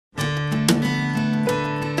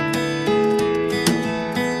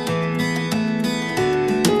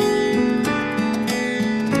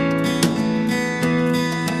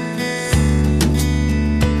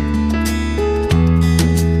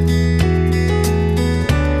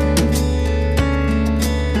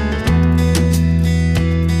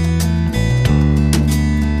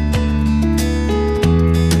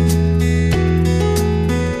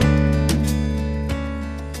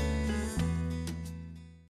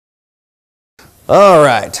All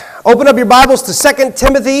right. Open up your Bibles to 2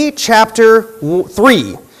 Timothy chapter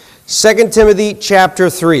 3. 2 Timothy chapter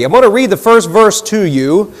 3. I'm going to read the first verse to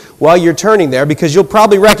you while you're turning there because you'll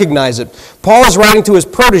probably recognize it. Paul is writing to his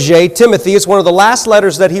protege, Timothy. It's one of the last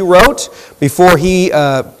letters that he wrote before he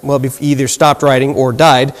either stopped writing or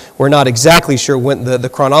died. We're not exactly sure when the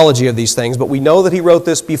chronology of these things, but we know that he wrote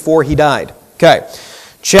this before he died. Okay.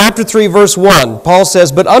 Chapter 3, verse 1, Paul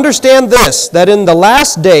says, "But understand this, that in the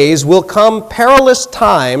last days will come perilous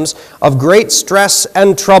times of great stress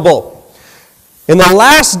and trouble." In the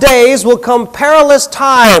last days will come perilous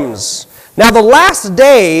times. Now, the last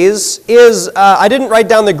days is, I didn't write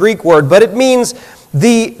down the Greek word, but it means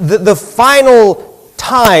the final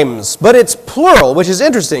times, but it's plural, which is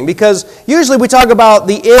interesting because usually we talk about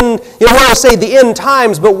the end, we want to say the end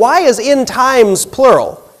times, but why is end times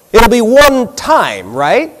plural? It'll be one time,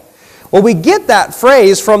 right? Well, we get that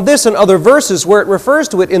phrase from this and other verses where it refers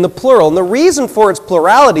to it in the plural. And the reason for its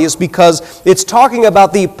plurality is because it's talking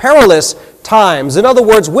about the perilous times. In other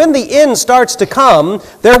words, when the end starts to come,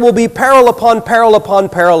 there will be peril upon peril upon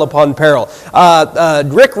peril upon peril.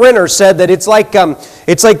 Rick Renner said that it's like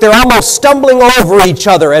they're almost stumbling over each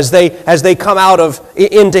other as they come out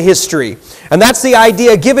into history. And that's the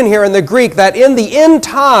idea given here in the Greek, that in the end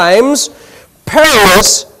times,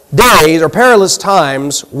 perilous days or perilous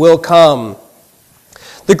times will come.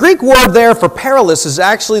 The Greek word there for perilous is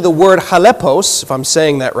actually the word halepos, if I'm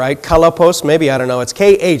saying that right. Kalepos, maybe, I don't know. It's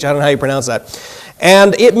K-H, I don't know how you pronounce that.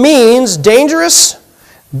 And it means dangerous,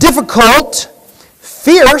 difficult,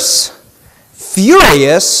 fierce,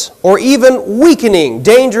 furious, or even weakening.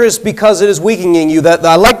 Dangerous because it is weakening you.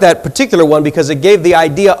 I like that particular one because it gave the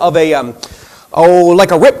idea of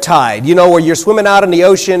like a riptide, where you're swimming out in the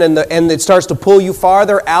ocean and it starts to pull you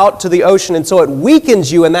farther out to the ocean, and so it weakens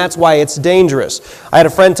you, and that's why it's dangerous. I had a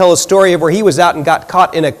friend tell a story of where he was out and got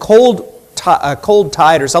caught in a cold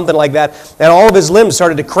tide or something like that, and all of his limbs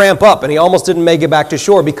started to cramp up, and he almost didn't make it back to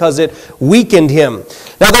shore because it weakened him.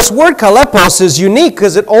 Now, this word kalepos is unique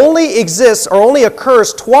because it only exists or only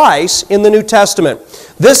occurs twice in the New Testament.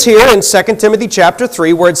 This here in 2 Timothy chapter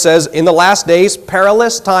 3, where it says, "In the last days,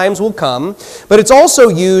 perilous times will come." But it's also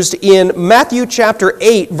used in Matthew chapter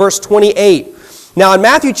 8, verse 28. Now, in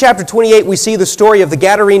Matthew chapter 28, we see the story of the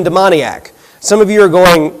Gadarene demoniac. Some of you are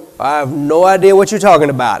going, "I have no idea what you're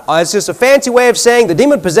talking about." It's just a fancy way of saying the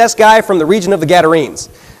demon-possessed guy from the region of the Gadarenes.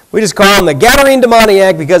 We just call him the Gadarene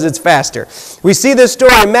demoniac because it's faster. We see this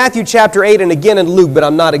story in Matthew chapter 8 and again in Luke, but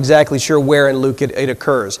I'm not exactly sure where in Luke it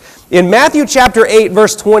occurs. In Matthew chapter 8,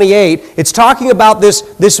 verse 28, it's talking about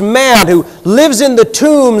this man who lives in the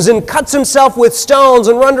tombs and cuts himself with stones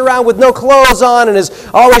and runs around with no clothes on and is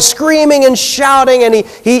always screaming and shouting, and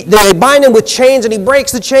they bind him with chains and he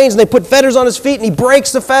breaks the chains, and they put fetters on his feet and he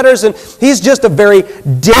breaks the fetters, and he's just a very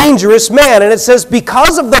dangerous man. And it says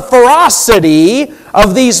because of the ferocity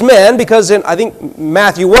of these men, because in, I think,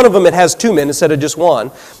 Matthew, one of them, it has two men instead of just one.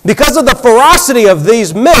 Because of the ferocity of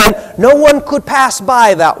these men, no one could pass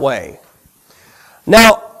by that way.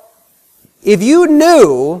 Now, if you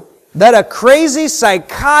knew that a crazy,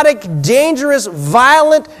 psychotic, dangerous,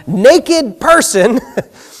 violent, naked person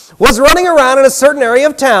was running around in a certain area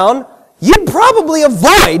of town, you'd probably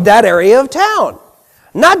avoid that area of town.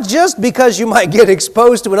 Not just because you might get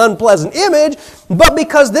exposed to an unpleasant image, but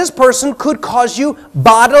because this person could cause you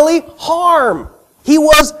bodily harm. He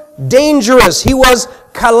was dangerous. He was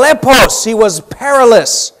kalepos. He was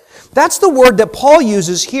perilous. That's the word that Paul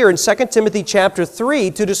uses here in 2 Timothy chapter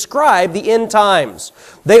 3 to describe the end times.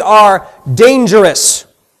 They are dangerous.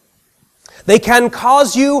 They can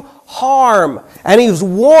cause you harm. And he's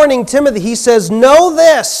warning Timothy. He says, "Know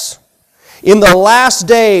this. In the last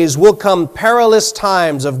days will come perilous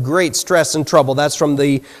times of great stress and trouble." That's from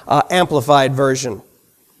the Amplified Version.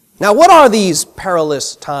 Now, what are these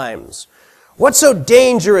perilous times? What's so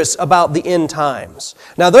dangerous about the end times?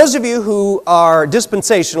 Now, those of you who are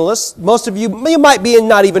dispensationalists, most of you might be and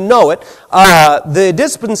not even know it, the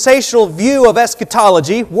dispensational view of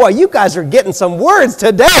eschatology, boy, you guys are getting some words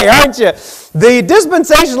today, aren't you? The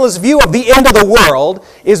dispensationalist view of the end of the world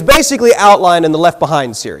is basically outlined in the Left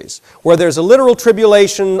Behind series, where there's a literal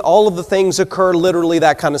tribulation, all of the things occur literally,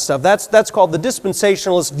 that kind of stuff. That's called the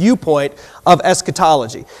dispensationalist viewpoint of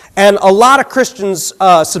eschatology. And a lot of Christians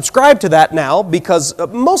subscribe to that now,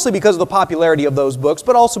 mostly because of the popularity of those books,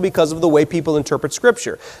 but also because of the way people interpret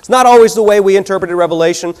Scripture. It's not always the way we interpreted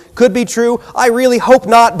Revelation. Could be true. I really hope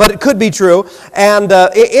not, but it could be true. And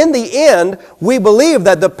in the end, we believe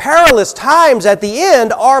that the perilous times at the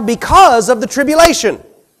end are because of the tribulation.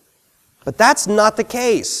 But that's not the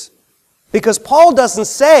case. Because Paul doesn't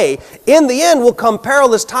say, in the end will come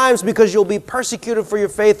perilous times because you'll be persecuted for your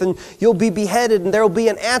faith and you'll be beheaded and there will be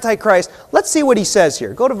an antichrist. Let's see what he says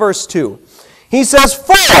here. Go to verse 2. He says,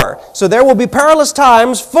 so there will be perilous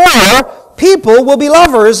times, for people will be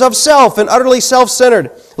lovers of self and utterly self-centered,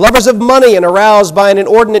 lovers of money and aroused by an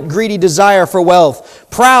inordinate greedy desire for wealth,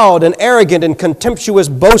 proud and arrogant and contemptuous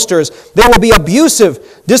boasters. They will be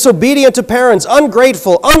abusive, disobedient to parents,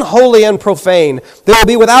 ungrateful, unholy and profane. They will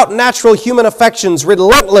be without natural human affections,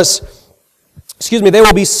 they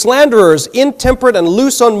will be slanderers, intemperate and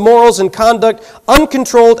loose on morals and conduct,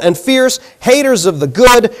 uncontrolled and fierce, haters of the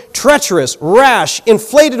good, treacherous, rash,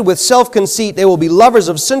 inflated with self-conceit. They will be lovers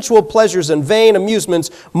of sensual pleasures and vain amusements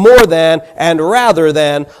more than and rather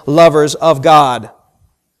than lovers of God.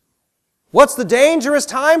 What's the dangerous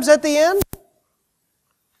times at the end?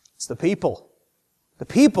 It's the people. The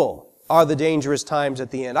people are the dangerous times at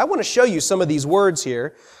the end. I want to show you some of these words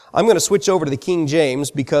here. I'm going to switch over to the King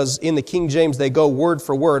James because in the King James they go word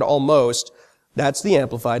for word almost. That's the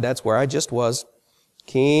Amplified. That's where I just was.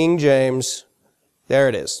 King James. There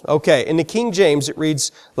it is. Okay, in the King James it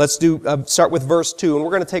reads, let's start with verse 2, and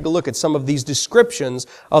we're going to take a look at some of these descriptions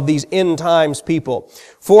of these end times people.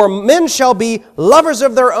 For men shall be lovers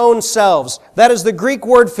of their own selves. That is the Greek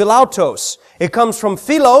word philautos. It comes from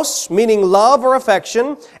philos, meaning love or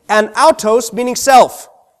affection, and autos, meaning self.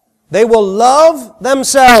 They will love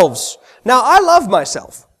themselves. Now, I love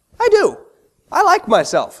myself. I do. I like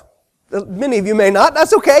myself. Many of you may not.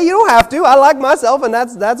 That's okay. You don't have to. I like myself, and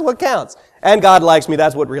that's what counts. And God likes me.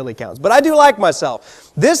 That's what really counts. But I do like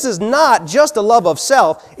myself. This is not just a love of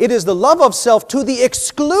self. It is the love of self to the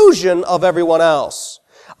exclusion of everyone else.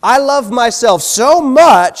 I love myself so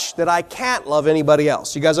much that I can't love anybody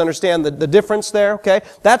else. You guys understand the difference there? Okay?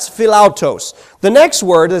 That's philautos. The next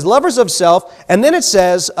word is lovers of self, and then it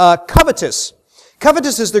says covetous.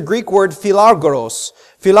 Covetous is the Greek word philargoros.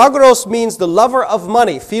 Philargoros means the lover of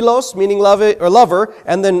money. Philos meaning love or lover,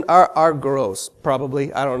 and then argoros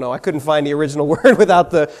probably. I don't know. I couldn't find the original word without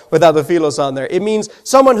the philos on there. It means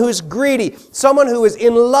someone who is greedy, someone who is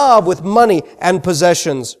in love with money and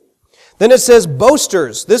possessions. Then it says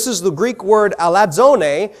boasters. This is the Greek word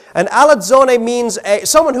aladzone, and aladzone means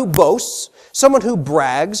someone who boasts, someone who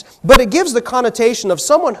brags, but it gives the connotation of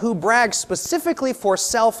someone who brags specifically for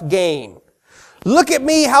self-gain. Look at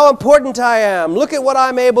me, how important I am. Look at what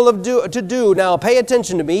I'm able to do. Now pay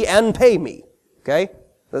attention to me and pay me. Okay?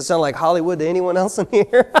 Does that sound like Hollywood to anyone else in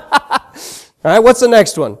here? All right, what's the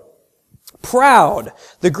next one? Proud.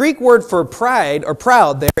 The Greek word for pride or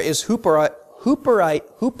proud there is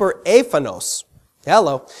hupereiphanos.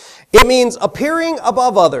 Hello. It means appearing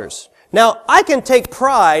above others. Now, I can take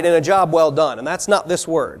pride in a job well done, and that's not this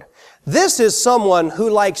word. This is someone who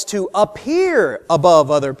likes to appear above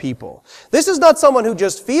other people. This is not someone who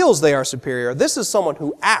just feels they are superior. This is someone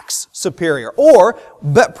who acts superior. Or,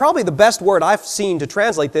 probably the best word I've seen to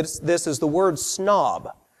translate this is the word snob.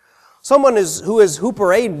 Someone who is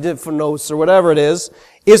hupereiphanos, or whatever it is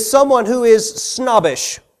someone who is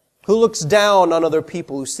snobbish, who looks down on other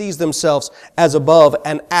people, who sees themselves as above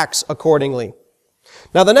and acts accordingly.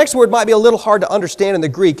 Now, the next word might be a little hard to understand in the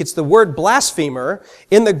Greek. It's the word blasphemer.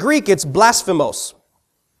 In the Greek, it's blasphemos.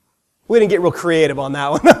 We didn't get real creative on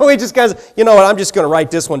that one. We just guys, you know what, I'm just going to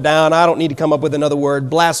write this one down. I don't need to come up with another word.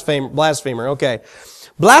 Blasphemer, okay.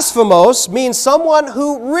 Blasphemos means someone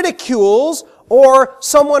who ridicules or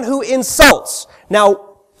someone who insults.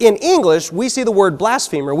 Now, in English, we see the word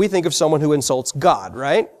blasphemer. We think of someone who insults God,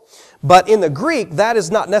 right? But in the Greek, that is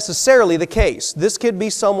not necessarily the case. This could be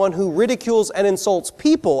someone who ridicules and insults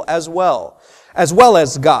people as well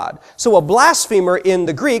as God. So a blasphemer in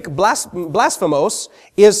the Greek, blasphemos,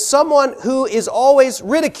 is someone who is always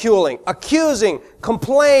ridiculing, accusing,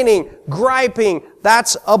 complaining, griping.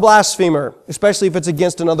 That's a blasphemer, especially if it's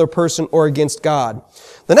against another person or against God.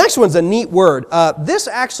 The next one's a neat word. This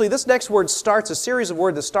next word starts a series of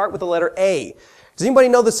words that start with the letter A. Does anybody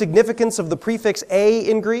know the significance of the prefix A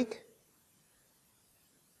in Greek?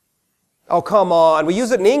 Oh, come on. We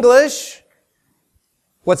use it in English.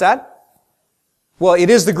 What's that? Well, it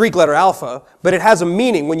is the Greek letter alpha, but it has a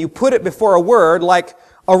meaning. When you put it before a word, like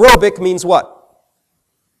aerobic means what?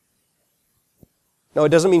 No, it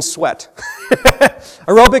doesn't mean sweat.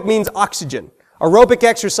 Aerobic means oxygen. Aerobic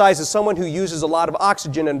exercise is someone who uses a lot of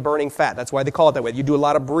oxygen and burning fat. That's why they call it that way. You do a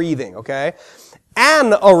lot of breathing, okay?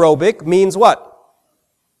 Anaerobic means what?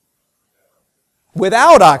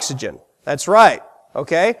 Without oxygen. That's right.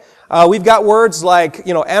 Okay? We've got words like,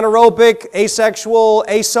 anaerobic, asexual,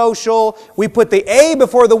 asocial. We put the A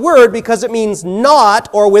before the word because it means not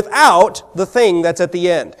or without the thing that's at the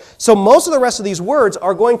end. So most of the rest of these words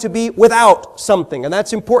are going to be without something, and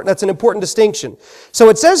that's important. That's an important distinction. So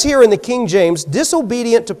it says here in the King James,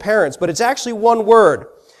 disobedient to parents, but it's actually one word.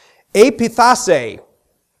 Apithase.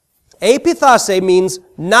 Apithase means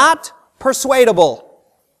not persuadable.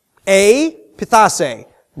 Apithase.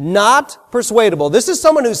 Not persuadable. This is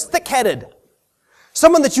someone who's thick-headed.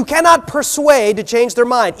 Someone that you cannot persuade to change their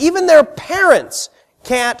mind. Even their parents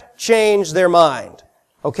can't change their mind.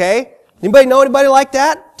 Okay? Anybody know anybody like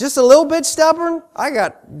that? Just a little bit stubborn? I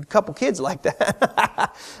got a couple kids like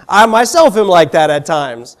that. I myself am like that at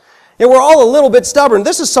times. And we're all a little bit stubborn.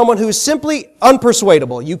 This is someone who's simply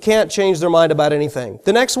unpersuadable. You can't change their mind about anything.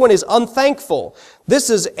 The next one is unthankful. This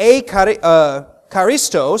is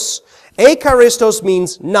charistos. Charistos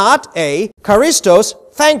means not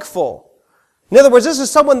charistos, thankful. In other words, this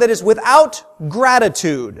is someone that is without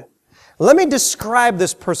gratitude. Let me describe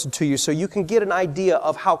this person to you so you can get an idea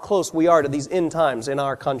of how close we are to these end times in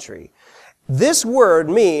our country. This word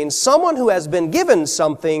means someone who has been given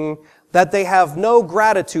something that they have no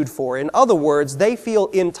gratitude for. In other words, they feel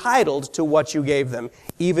entitled to what you gave them,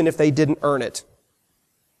 even if they didn't earn it.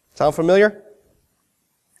 Sound familiar?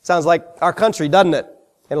 Sounds like our country, doesn't it?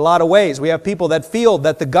 In a lot of ways, we have people that feel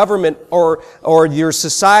that the government or your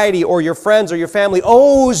society or your friends or your family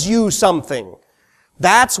owes you something.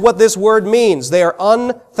 That's what this word means. They are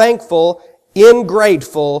unthankful,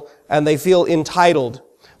 ingrateful, and they feel entitled.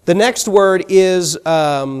 The next word is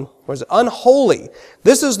unholy.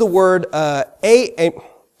 This is the word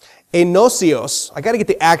enosios. I got to get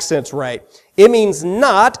the accents right. It means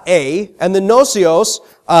not and the nosios,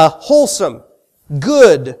 wholesome,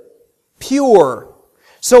 good, pure.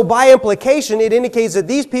 So by implication, it indicates that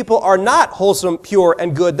these people are not wholesome, pure,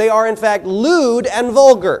 and good. They are, in fact, lewd and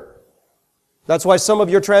vulgar. That's why some of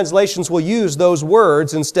your translations will use those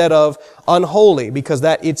words instead of unholy, because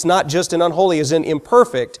it's not just an unholy as in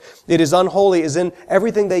imperfect. It is unholy as in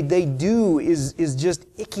everything they do is just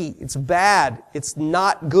icky. It's bad. It's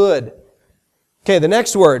not good. Okay, the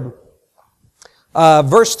next word.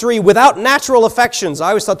 Verse 3, without natural affections. I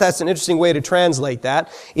always thought that's an interesting way to translate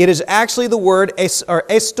that. It is actually the word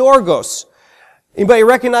estorgos. Anybody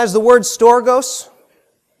recognize the word storgos?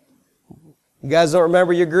 You guys don't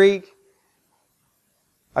remember your Greek?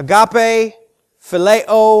 Agape,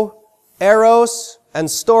 phileo, eros, and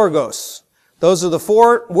storgos. Those are the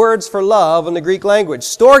 4 words for love in the Greek language.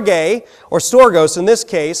 Storge, or storgos in this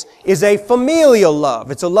case, is a familial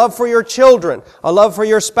love. It's a love for your children, a love for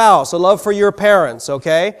your spouse, a love for your parents,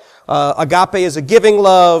 okay? Agape is a giving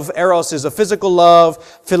love, eros is a physical love,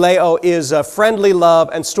 phileo is a friendly love,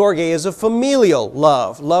 and storge is a familial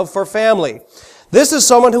love for family. This is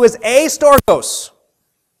someone who is astorgos.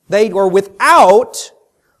 They were without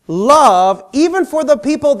love even for the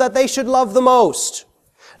people that they should love the most.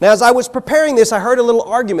 Now, as I was preparing this, I heard a little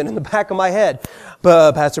argument in the back of my head.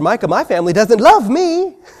 But Pastor Micah, my family doesn't love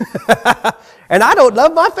me. And I don't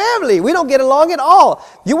love my family. We don't get along at all.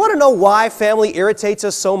 You want to know why family irritates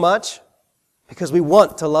us so much? Because we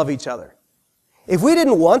want to love each other. If we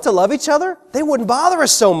didn't want to love each other, they wouldn't bother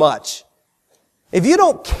us so much. If you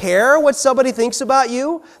don't care what somebody thinks about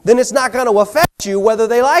you, then it's not going to affect you whether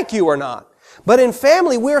they like you or not. But in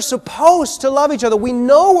family, we're supposed to love each other. We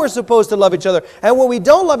know we're supposed to love each other. And when we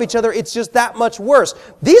don't love each other, it's just that much worse.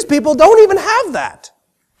 These people don't even have that.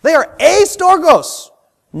 They are astorgos.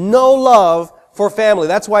 No love for family.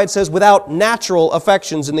 That's why it says without natural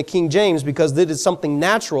affections in the King James, because it is something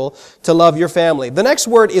natural to love your family. The next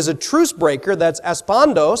word is a truce breaker. That's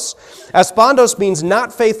aspondos. Aspondos means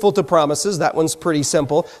not faithful to promises. That one's pretty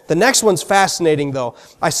simple. The next one's fascinating, though.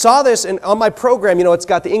 I saw this on my program. It's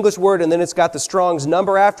got the English word and then it's got the Strong's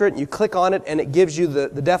number after it. And you click on it and it gives you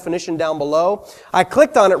the definition down below. I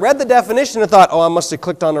clicked on it, read the definition, and thought, oh, I must have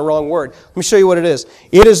clicked on the wrong word. Let me show you what it is.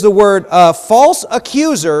 It is the word false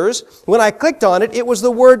accusers. When I clicked on it, it was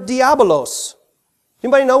the word diabolos.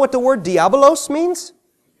 Anybody know what the word diabolos means?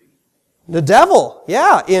 The devil.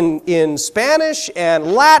 Yeah, in Spanish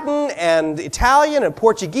and Latin and Italian and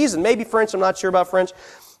Portuguese and maybe French, I'm not sure about French,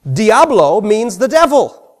 diablo means the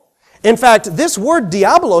devil. In fact, this word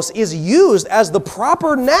diabolos is used as the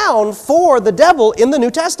proper noun for the devil in the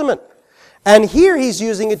New Testament. And here he's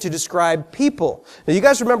using it to describe people. Now you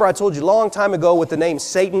guys remember I told you a long time ago what the name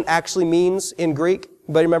Satan actually means in Greek?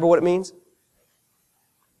 Anybody remember what it means?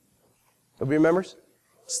 Nobody remembers?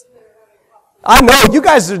 I know, you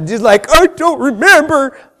guys are just like, I don't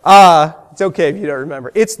remember. It's okay if you don't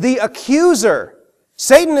remember. It's the accuser.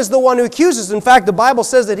 Satan is the one who accuses. In fact, the Bible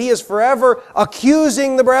says that he is forever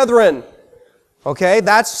accusing the brethren. Okay,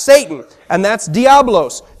 that's Satan, and that's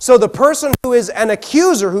Diablos. So the person who is an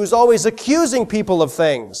accuser, who's always accusing people of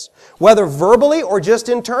things, whether verbally or just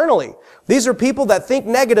internally. These are people that think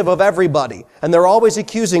negative of everybody, and they're always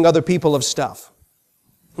accusing other people of stuff.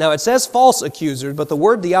 Now it says false accuser, but the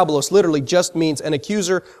word Diablos literally just means an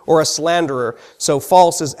accuser or a slanderer. So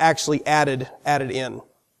false is actually added in.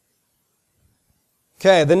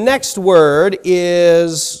 Okay, the next word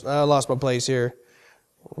is, I lost my place here.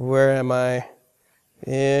 Where am I?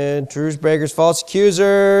 Truce breakers, false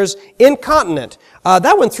accusers, incontinent.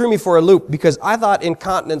 That one threw me for a loop because I thought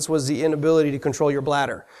incontinence was the inability to control your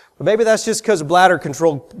bladder. But maybe that's just because of bladder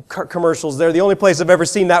control commercials. They're the only place I've ever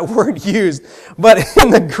seen that word used. But in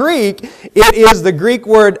the Greek, it is the Greek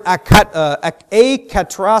word akatrase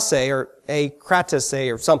or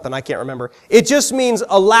akratase or something, I can't remember. It just means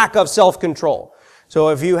a lack of self-control. So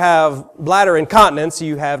if you have bladder incontinence,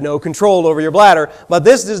 you have no control over your bladder. But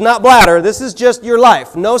this is not bladder. This is just your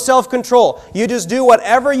life. No self-control. You just do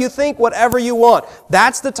whatever you think, whatever you want.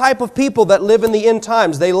 That's the type of people that live in the end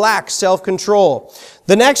times. They lack self-control.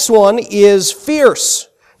 The next one is fierce.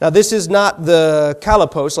 Now this is not the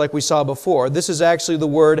kalapos like we saw before. This is actually the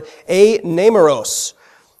word anemeros.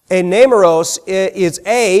 Anemeros is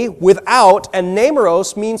a without, and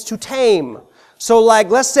nemeros means to tame. So like,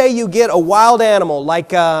 let's say you get a wild animal,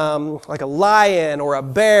 like a lion or a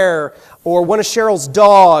bear or one of Cheryl's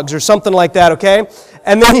dogs or something like that, okay?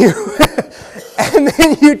 And then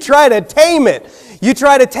you try to tame it. You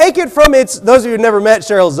try to take it from its, those of you who've never met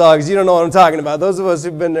Cheryl's dogs, you don't know what I'm talking about. Those of us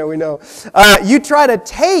who've been there, we know. You try to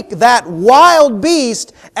take that wild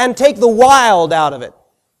beast and take the wild out of it.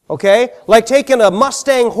 Okay? Like taking a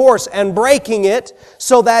Mustang horse and breaking it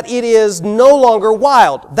so that it is no longer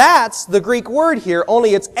wild. That's the Greek word here,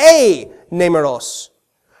 only it's anemeros.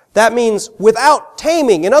 That means without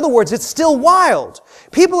taming. In other words, it's still wild.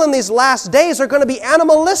 People in these last days are going to be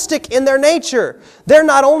animalistic in their nature. They're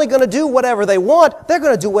not only going to do whatever they want, they're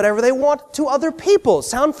going to do whatever they want to other people.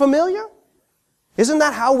 Sound familiar? Isn't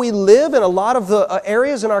that how we live in a lot of the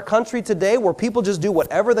areas in our country today where people just do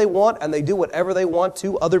whatever they want and they do whatever they want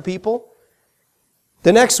to other people?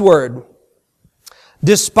 The next word,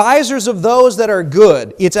 despisers of those that are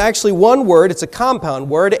good. It's actually one word, it's a compound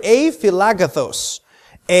word, aphilagathos.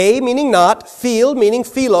 A meaning not, phil meaning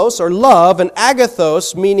philos or love, and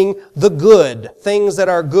agathos meaning the good, things that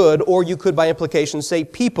are good, or you could by implication say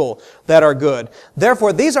people that are good.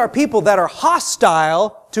 Therefore, these are people that are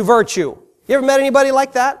hostile to virtue. You ever met anybody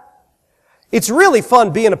like that? It's really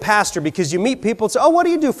fun being a pastor because you meet people and say, oh, what do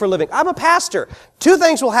you do for a living? I'm a pastor. Two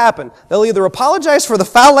things will happen. They'll either apologize for the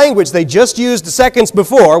foul language they just used seconds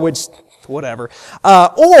before, which, whatever,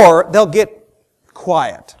 or they'll get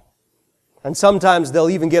quiet. And sometimes they'll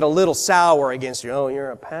even get a little sour against you. Oh,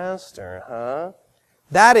 you're a pastor, huh?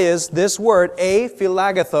 That is this word,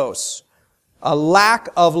 aphilagathos. A lack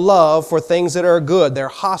of love for things that are good. They're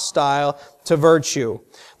hostile to virtue.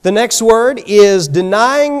 The next word is the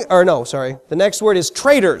next word is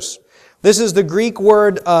traitors. This is the Greek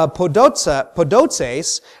word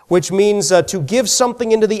podotses, which means to give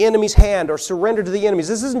something into the enemy's hand or surrender to the enemies.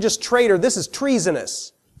 This isn't just traitor, this is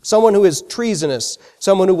treasonous. Someone who is treasonous,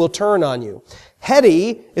 someone who will turn on you.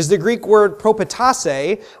 Heady is the Greek word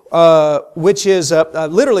propetase, which is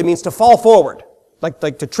literally means to fall forward. Like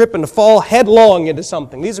to trip and to fall headlong into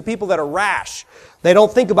something. These are people that are rash. They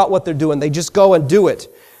don't think about what they're doing. They just go and do it.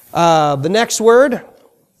 The next word,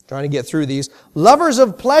 trying to get through these, lovers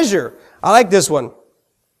of pleasure. I like this one.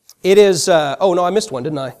 It is, I missed one,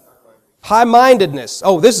 didn't I? High-mindedness.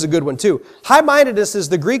 Oh, this is a good one too. High-mindedness is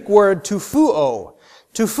the Greek word tufuo.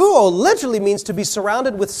 Tufuo literally means to be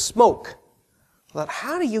surrounded with smoke. But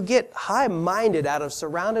how do you get high-minded out of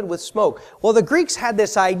surrounded with smoke? Well, the Greeks had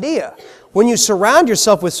this idea. When you surround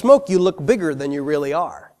yourself with smoke, you look bigger than you really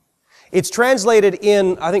are. It's translated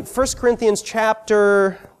in, I think, 1 Corinthians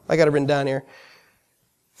chapter, I got it written down here.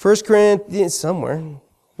 1 Corinthians, somewhere.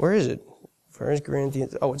 Where is it? 1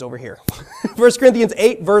 Corinthians, it's over here. 1 Corinthians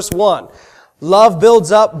 8, verse 1. Love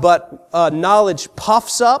builds up, but knowledge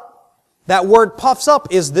puffs up. That word puffs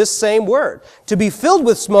up is this same word. To be filled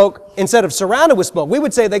with smoke instead of surrounded with smoke. We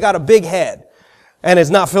would say they got a big head and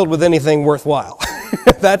it's not filled with anything worthwhile.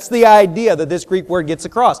 That's the idea that this Greek word gets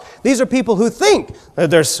across. These are people who think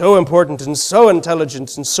that they're so important and so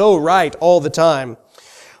intelligent and so right all the time.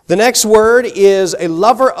 The next word is a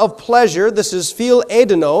lover of pleasure. This is phil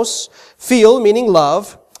edenos. Phil meaning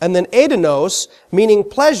love, and then edenos meaning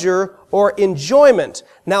pleasure or enjoyment.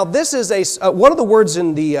 Now this is one of the words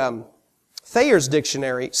in the Thayer's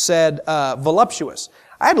dictionary said voluptuous.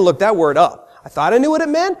 I had to look that word up. I thought I knew what it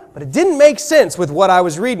meant, but it didn't make sense with what I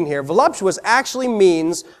was reading here. Voluptuous actually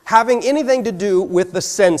means having anything to do with the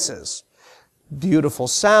senses. Beautiful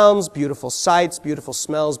sounds, beautiful sights, beautiful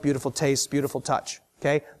smells, beautiful tastes, beautiful touch.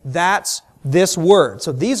 Okay? That's this word.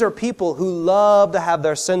 So these are people who love to have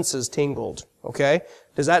their senses tingled. Okay?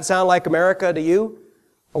 Does that sound like America to you?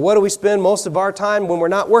 Or what do we spend most of our time when we're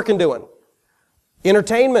not working doing?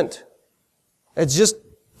 Entertainment. It's just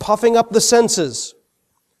puffing up the senses.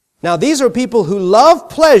 Now these are people who love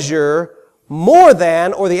pleasure more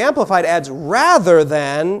than, or the Amplified adds, rather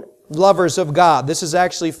than lovers of God. This is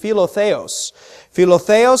actually philotheos.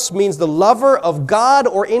 Philotheos means the lover of God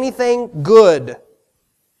or anything good.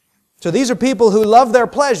 So these are people who love their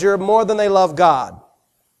pleasure more than they love God.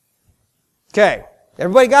 Okay,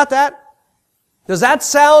 everybody got that? Does that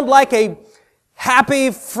sound like a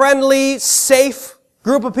happy, friendly, safe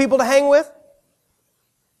group of people to hang with?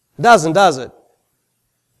 Doesn't, does it?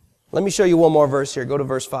 Let me show you one more verse here. Go to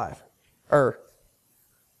verse 5.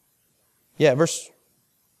 Verse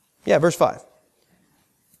 5.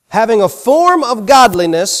 Having a form of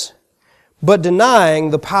godliness, but denying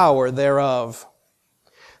the power thereof.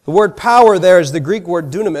 The word power there is the Greek word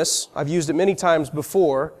dunamis. I've used it many times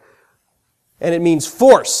before. And it means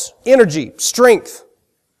force, energy, strength.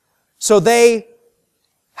 So they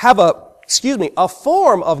have a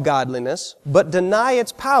form of godliness, but deny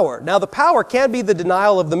its power. Now the power can be the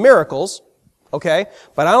denial of the miracles, okay?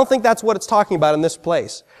 But I don't think that's what it's talking about in this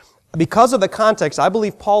place. Because of the context, I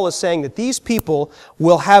believe Paul is saying that these people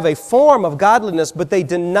will have a form of godliness, but they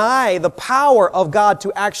deny the power of God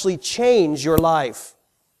to actually change your life.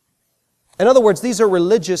 In other words, these are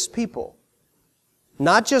religious people.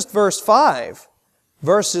 Not just verse 5,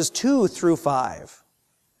 verses 2 through 5.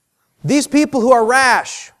 These people who are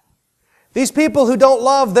rash, these people who don't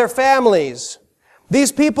love their families,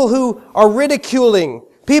 these people who are ridiculing,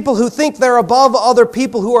 people who think they're above other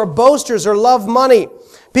people, who are boasters or love money,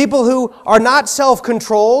 people who are not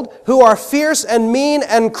self-controlled, who are fierce and mean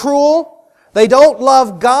and cruel. They don't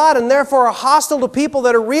love God and therefore are hostile to people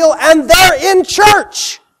that are real, and they're in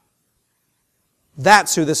church.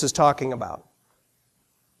 That's who this is talking about.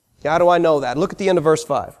 How do I know that? Look at the end of verse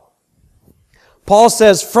 5. Paul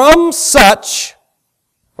says, from such,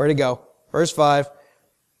 where'd it go? Verse 5,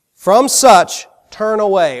 from such turn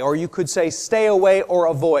away, or you could say stay away or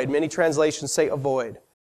avoid. Many translations say avoid.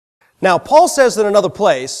 Now, Paul says in another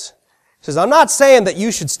place, he says, I'm not saying that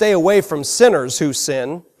you should stay away from sinners who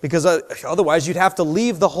sin, because otherwise you'd have to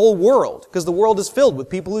leave the whole world, because the world is filled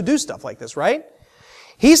with people who do stuff like this, right?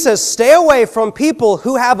 He says, stay away from people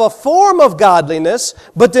who have a form of godliness,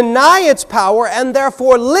 but deny its power and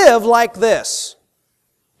therefore live like this.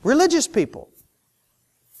 Religious people.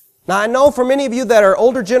 Now, I know for many of you that are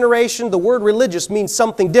older generation, the word religious means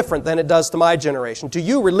something different than it does to my generation. To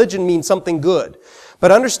you, religion means something good.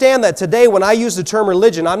 But understand that today, when I use the term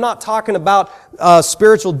religion, I'm not talking about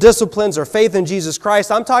spiritual disciplines or faith in Jesus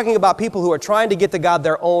Christ. I'm talking about people who are trying to get to God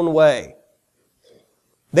their own way.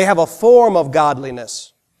 They have a form of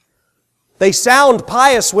godliness. They sound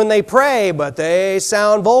pious when they pray, but they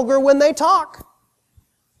sound vulgar when they talk.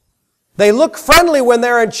 They look friendly when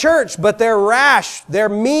they're in church, but they're rash, they're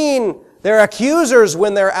mean, they're accusers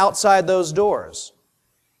when they're outside those doors.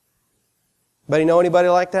 Anybody know anybody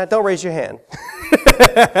like that? Don't raise your hand.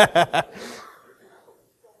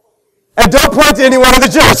 And don't point to anyone in the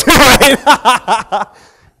church, right?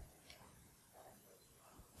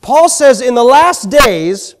 Paul says in the last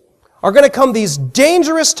days are going to come these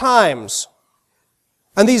dangerous times.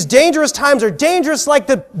 And these dangerous times are dangerous like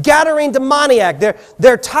the Gadarene demoniac.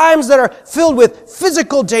 They're times that are filled with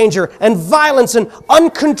physical danger and violence and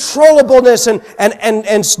uncontrollableness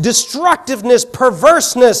and destructiveness,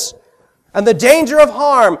 perverseness, and the danger of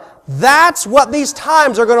harm. That's what these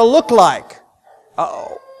times are going to look like.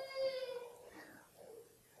 Uh-oh.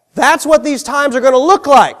 That's what these times are going to look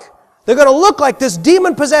like. They're going to look like this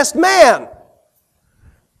demon-possessed man.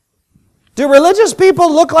 Do religious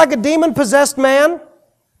people look like a demon-possessed man?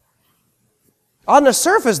 On the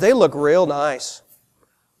surface, they look real nice.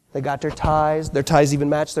 They got their ties. Their ties even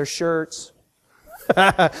match their shirts.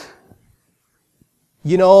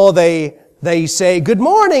 You know, they say, good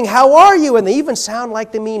morning, how are you? And they even sound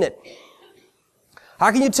like they mean it.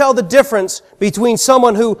 How can you tell the difference between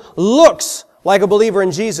someone who looks like a believer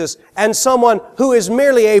in Jesus and someone who is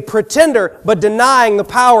merely a pretender but denying the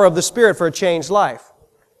power of the Spirit for a changed life?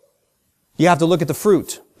 You have to look at the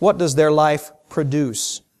fruit. What does their life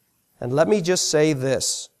produce? And let me just say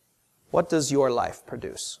this. What does your life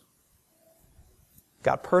produce?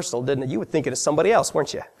 Got personal, didn't it? You were thinking of somebody else,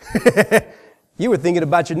 weren't you? You were thinking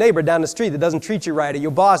about your neighbor down the street that doesn't treat you right, or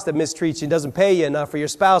your boss that mistreats you and doesn't pay you enough, or your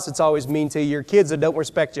spouse that's always mean to you, your kids that don't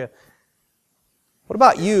respect you. What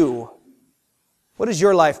about you? What does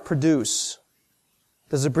your life produce?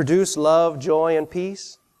 Does it produce love, joy, and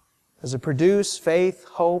peace? Does it produce faith,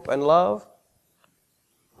 hope, and love?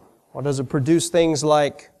 Or does it produce things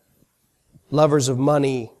like lovers of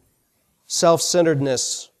money,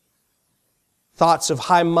 self-centeredness, thoughts of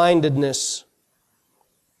high-mindedness,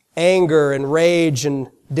 anger and rage and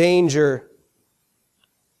danger,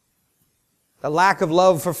 a lack of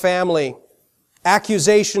love for family,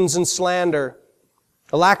 accusations and slander,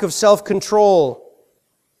 a lack of self-control,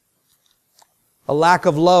 a lack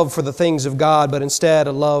of love for the things of God, but instead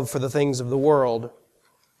a love for the things of the world?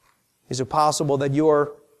 Is it possible that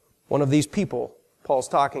you're one of these people Paul's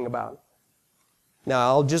talking about? Now,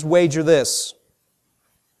 I'll just wager this.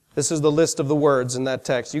 This is the list of the words in that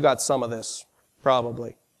text. You got some of this,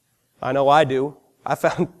 probably. I know I do. I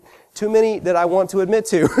found too many that I want to admit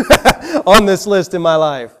to on this list in my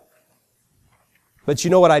life. But you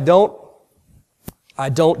know what I don't? I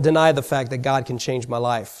don't deny the fact that God can change my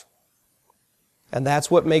life. And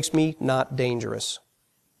that's what makes me not dangerous.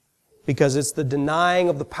 Because it's the denying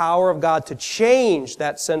of the power of God to change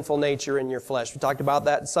that sinful nature in your flesh. We talked about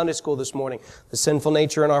that in Sunday school this morning. The sinful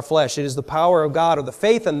nature in our flesh. It is the power of God, or the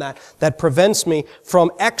faith in that prevents me from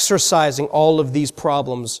exercising all of these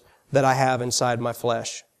problems that I have inside my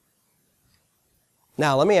flesh.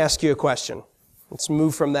 Now, let me ask you a question. Let's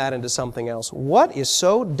move from that into something else. What is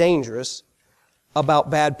so dangerous about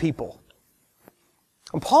bad people?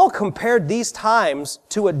 And Paul compared these times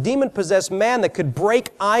to a demon-possessed man that could break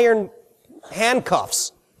iron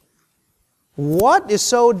handcuffs. What is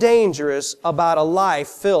so dangerous about a life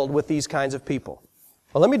filled with these kinds of people?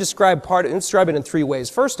 Well, let me describe it in three ways.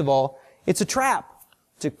 First of all, it's a trap,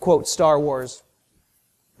 to quote Star Wars.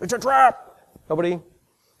 It's a trap! Nobody? A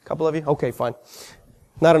couple of you? Okay, fine.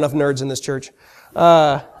 Not enough nerds in this church.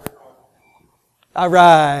 All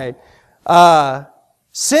right.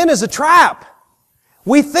 Sin is a trap.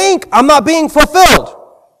 We think I'm not being fulfilled.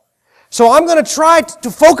 So I'm going to try to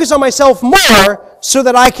focus on myself more so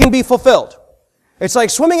that I can be fulfilled. It's like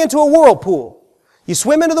swimming into a whirlpool. You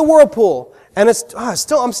swim into the whirlpool and I'm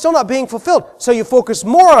still not being fulfilled. So you focus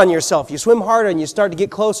more on yourself. You swim harder and you start to get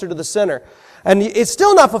closer to the center. And it's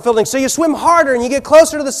still not fulfilling. So you swim harder and you get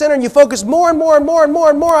closer to the center and you focus more and more and more and more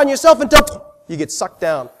and more on yourself until you get sucked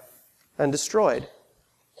down and destroyed.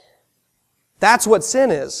 That's what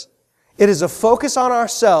sin is. It is a focus on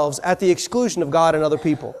ourselves at the exclusion of God and other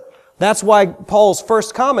people. That's why Paul's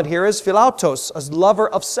first comment here is philautos, a lover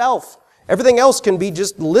of self. Everything else can be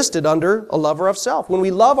just listed under a lover of self. When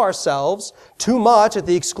we love ourselves too much at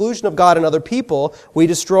the exclusion of God and other people, we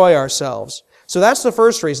destroy ourselves. So that's the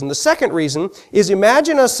first reason. The second reason is,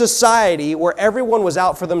 imagine a society where everyone was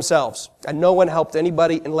out for themselves and no one helped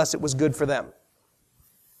anybody unless it was good for them.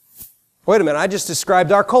 Wait a minute, I just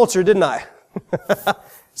described our culture, didn't I?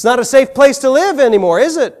 It's not a safe place to live anymore,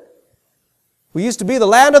 is it? We used to be the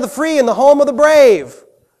land of the free and the home of the brave.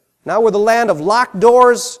 Now we're the land of locked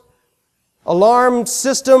doors, alarm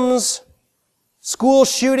systems, school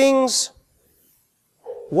shootings.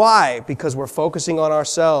 Why? Because we're focusing on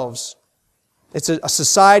ourselves. It's a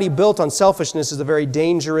society built on selfishness is a very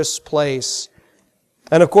dangerous place.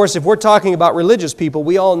 And of course, if we're talking about religious people,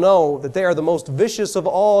 we all know that they are the most vicious of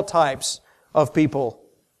all types of people.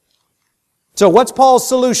 So what's Paul's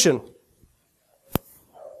solution?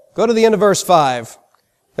 Go to the end of verse 5.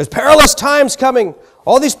 There's perilous times coming.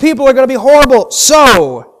 All these people are going to be horrible.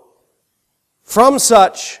 So, from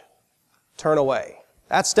such, turn away.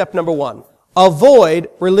 That's step number one. Avoid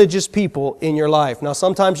religious people in your life. Now,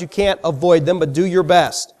 sometimes you can't avoid them, but do your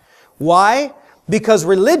best. Why? Because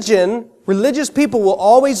religious people will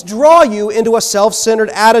always draw you into a self-centered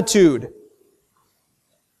attitude.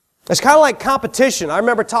 It's kind of like competition. I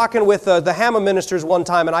remember talking with the Hammer ministers one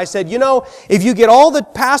time, and I said, you know, if you get all the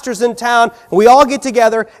pastors in town, and we all get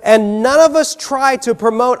together, and none of us try to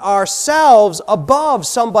promote ourselves above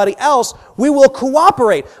somebody else, we will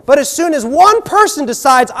cooperate. But as soon as one person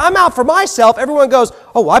decides, I'm out for myself, everyone goes,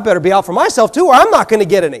 oh, I better be out for myself too, or I'm not going to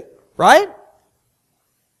get any. Right?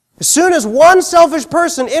 As soon as one selfish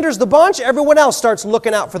person enters the bunch, everyone else starts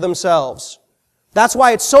looking out for themselves. That's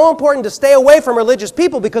why it's so important to stay away from religious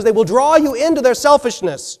people, because they will draw you into their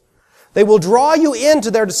selfishness. They will draw you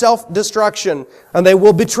into their self-destruction, and they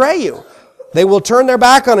will betray you. They will turn their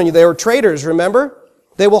back on you. They are traitors, remember?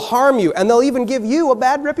 They will harm you, and they'll even give you a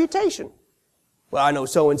bad reputation. Well, I know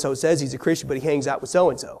so-and-so says he's a Christian, but he hangs out with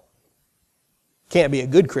so-and-so. Can't be a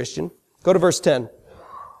good Christian. Go to verse 10.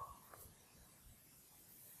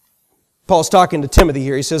 Paul's talking to Timothy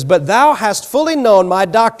here. He says, "But thou hast fully known my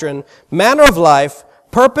doctrine, manner of life,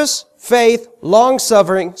 purpose, faith,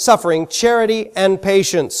 long-suffering, charity, and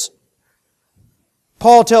patience."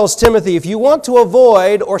 Paul tells Timothy, if you want to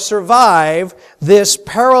avoid or survive this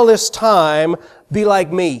perilous time, be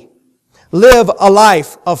like me. Live a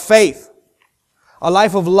life of faith, a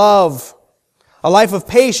life of love, a life of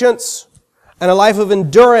patience, and a life of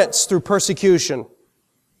endurance through persecution.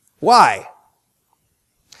 Why?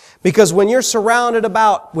 Because when you're surrounded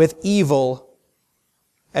about with evil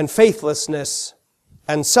and faithlessness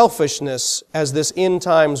and selfishness, as this end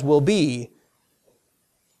times will be,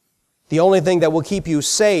 the only thing that will keep you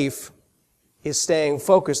safe is staying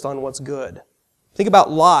focused on what's good. Think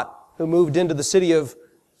about Lot, who moved into the city of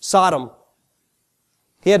Sodom.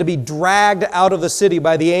 He had to be dragged out of the city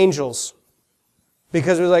by the angels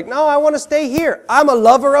because he was like, no, I want to stay here. I'm a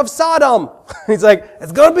lover of Sodom. He's like,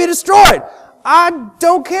 it's going to be destroyed. I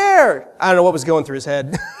don't care. I don't know what was going through his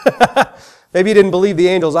head. Maybe he didn't believe the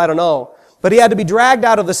angels. I don't know. But he had to be dragged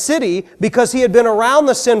out of the city because he had been around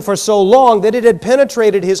the sin for so long that it had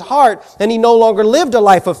penetrated his heart, and he no longer lived a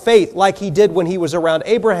life of faith like he did when he was around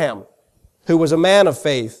Abraham, who was a man of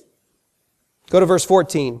faith. Go to verse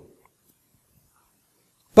 14.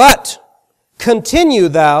 "But continue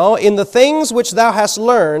thou in the things which thou hast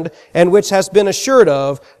learned and which hast been assured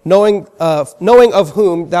of, knowing of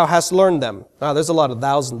whom thou hast learned them." There's a lot of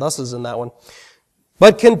thous and thuses in that one.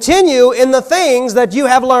 But continue in the things that you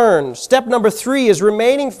have learned. Step number 3 is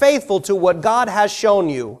remaining faithful to what God has shown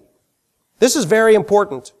you. This is very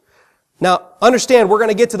important. Now, understand, we're going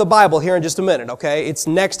to get to the Bible here in just a minute, okay? It's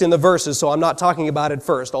next in the verses, so I'm not talking about it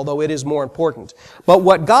first, although it is more important. But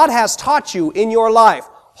what God has taught you in your life,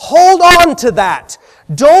 hold on to that.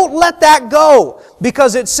 Don't let that go.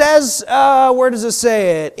 Because it says, where does it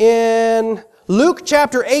say it? In Luke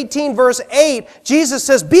chapter 18, verse 8, Jesus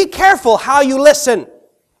says, be careful how you listen.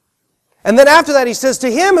 And then after that he says,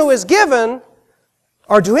 to him who is given,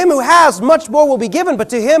 or to him who has, much more will be given, but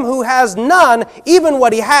to him who has none, even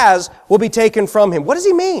what he has will be taken from him. What does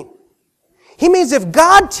he mean? He means if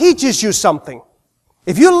God teaches you something,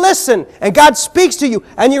 if you listen and God speaks to you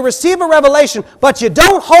and you receive a revelation, but you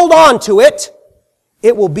don't hold on to it,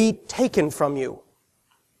 it will be taken from you.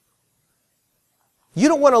 You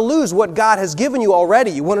don't want to lose what God has given you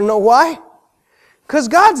already. You want to know why? Because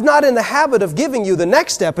God's not in the habit of giving you the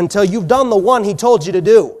next step until you've done the one He told you to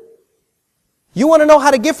do. You want to know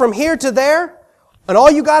how to get from here to there, and all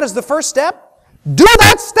you got is the first step? Do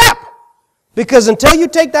that step! Because until you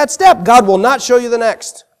take that step, God will not show you the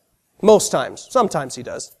next. Most times. Sometimes He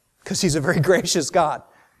does, because He's a very gracious God.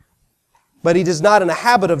 But He is not in a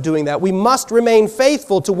habit of doing that. We must remain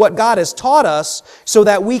faithful to what God has taught us so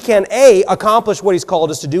that we can, A, accomplish what He's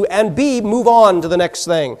called us to do, and B, move on to the next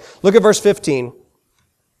thing. Look at verse 15.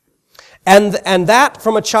 And that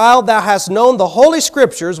from a child thou hast known the Holy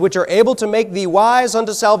Scriptures, which are able to make thee wise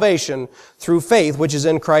unto salvation through faith, which is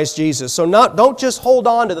in Christ Jesus. So don't just hold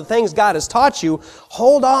on to the things God has taught you.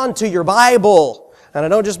 Hold on to your Bible. And I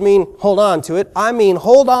don't just mean hold on to it. I mean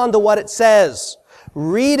hold on to what it says.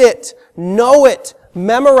 Read it, know it,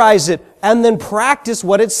 memorize it, and then practice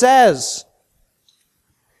what it says.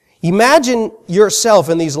 Imagine yourself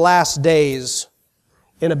in these last days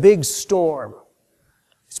in a big storm.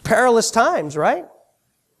 It's perilous times, right?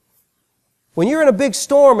 When you're in a big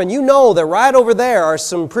storm and you know that right over there are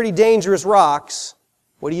some pretty dangerous rocks,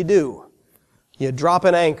 what do? You drop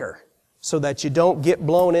an anchor so that you don't get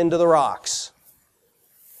blown into the rocks.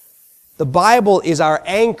 The Bible is our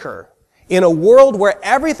anchor in a world where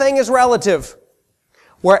everything is relative.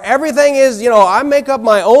 Where everything is, I make up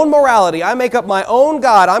my own morality. I make up my own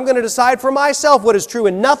God. I'm going to decide for myself what is true,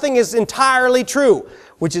 and nothing is entirely true,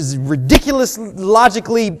 which is a ridiculous,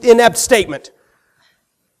 logically inept statement.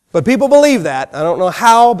 But people believe that. I don't know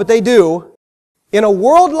how, but they do. In a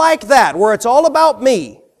world like that, where it's all about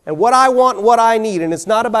me and what I want and what I need, and it's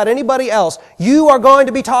not about anybody else, you are going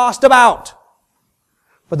to be tossed about.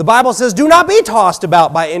 But the Bible says, do not be tossed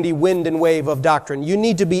about by any wind and wave of doctrine. You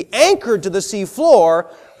need to be anchored to the sea floor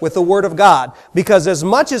with the Word of God. Because as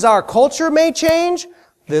much as our culture may change,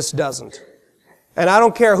 this doesn't. And I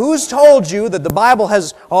don't care who's told you that the Bible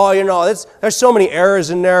has, there's so many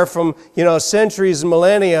errors in there from, centuries and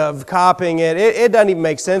millennia of copying it. It doesn't even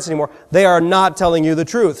make sense anymore. They are not telling you the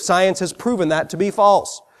truth. Science has proven that to be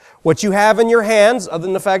false. What you have in your hands, other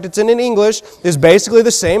than the fact it's in English, is basically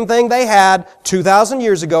the same thing they had 2,000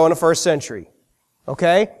 years ago in the first century.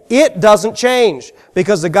 Okay? It doesn't change,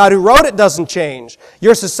 because the God who wrote it doesn't change.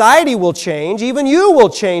 Your society will change, even you will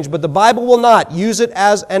change, but the Bible will not. Use it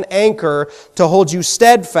as an anchor to hold you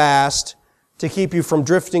steadfast, to keep you from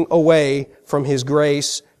drifting away from His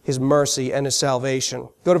grace His mercy and His salvation.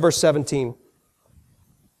 Go to verse 17.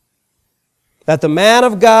 That the man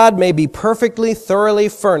of God may be perfectly, thoroughly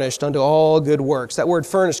furnished unto all good works. That word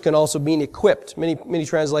furnished can also mean equipped. Many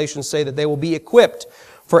translations say that they will be equipped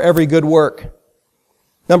for every good work.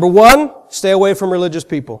 Number 1, stay away from religious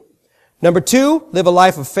people. Number 2, live a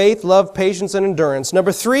life of faith, love, patience, and endurance.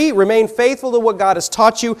 Number 3, remain faithful to what God has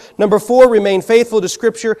taught you. Number 4, remain faithful to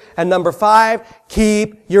Scripture. And number 5,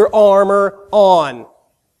 keep your armor on.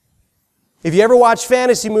 If you ever watch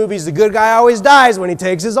fantasy movies, the good guy always dies when he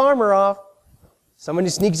takes his armor off. Somebody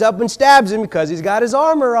sneaks up and stabs him because he's got his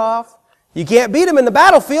armor off. You can't beat him in the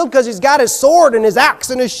battlefield because he's got his sword and his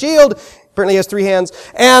axe and his shield. Apparently he has 3 hands.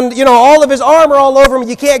 And, all of his armor all over him.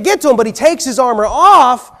 You can't get to him, but he takes his armor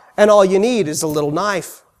off, and all you need is a little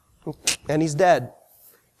knife. And he's dead.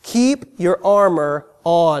 Keep your armor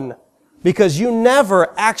on, because you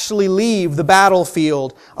never actually leave the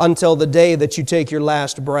battlefield until the day that you take your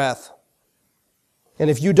last breath. And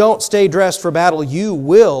if you don't stay dressed for battle, you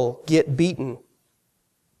will get beaten.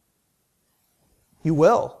 You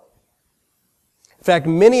will. In fact,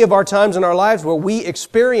 many of our times in our lives where we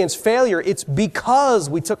experience failure, it's because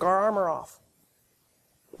we took our armor off.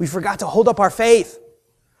 We forgot to hold up our faith.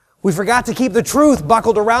 We forgot to keep the truth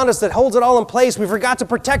buckled around us that holds it all in place. We forgot to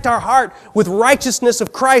protect our heart with righteousness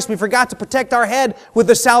of Christ. We forgot to protect our head with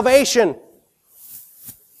the salvation.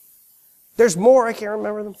 There's more, I can't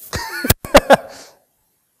remember them.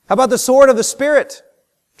 How about the sword of the Spirit?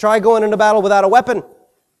 Try going into battle without a weapon.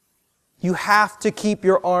 You have to keep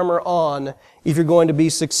your armor on if you're going to be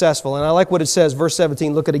successful. And I like what it says, verse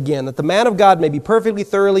 17, look at it again. That the man of God may be perfectly,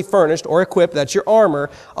 thoroughly furnished or equipped, that's your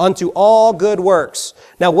armor, unto all good works.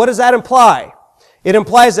 Now, what does that imply? It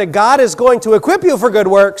implies that God is going to equip you for good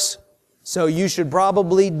works, so you should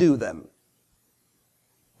probably do them.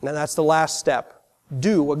 Now, that's the last step.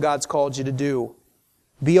 Do what God's called you to do.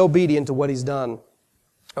 Be obedient to what He's done,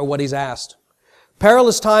 or what He's asked.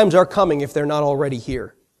 Perilous times are coming if they're not already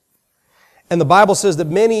here. And the Bible says that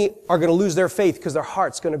many are going to lose their faith because their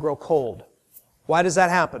heart's going to grow cold. Why does that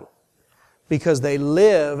happen? Because they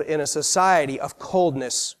live in a society of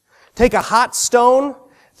coldness. Take a hot stone,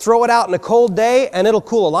 throw it out in a cold day, and it'll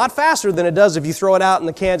cool a lot faster than it does if you throw it out in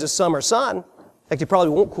the Kansas summer sun. In fact, it probably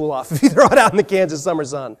won't cool off if you throw it out in the Kansas summer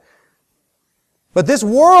sun. But this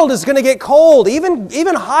world is going to get cold. Even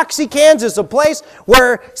Hoxie, Kansas, a place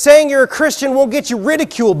where saying you're a Christian won't get you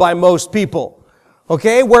ridiculed by most people.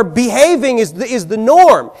 Okay, where behaving is the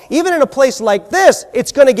norm. Even in a place like this,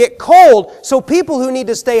 it's going to get cold. So people who need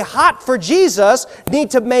to stay hot for Jesus need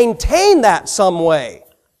to maintain that some way.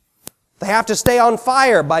 They have to stay on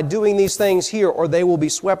fire by doing these things here, or they will be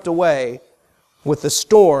swept away with the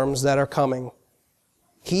storms that are coming.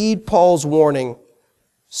 Heed Paul's warning.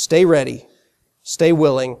 Stay ready, stay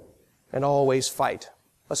willing, and always fight.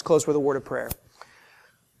 Let's close with a word of prayer.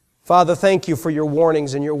 Father, thank you for your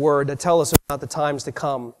warnings and your word that tell us about the times to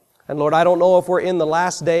come. And Lord, I don't know if we're in the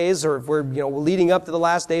last days or if we're leading up to the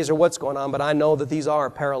last days or what's going on, but I know that these are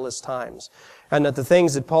perilous times and that the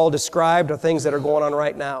things that Paul described are things that are going on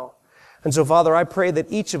right now. And so, Father, I pray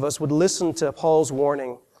that each of us would listen to Paul's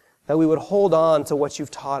warning, that we would hold on to what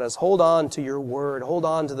you've taught us, hold on to your word, hold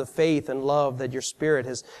on to the faith and love that your Spirit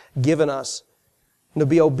has given us, and to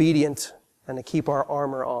be obedient and to keep our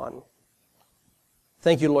armor on.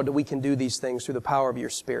 Thank you, Lord, that we can do these things through the power of your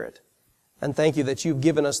Spirit. And thank you that you've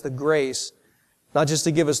given us the grace, not just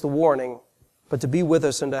to give us the warning, but to be with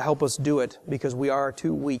us and to help us do it because we are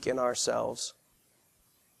too weak in ourselves.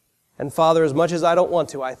 And Father, as much as I don't want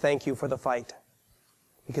to, I thank you for the fight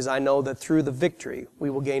because I know that through the victory we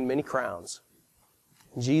will gain many crowns.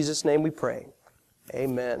 In Jesus' name we pray.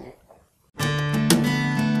 Amen.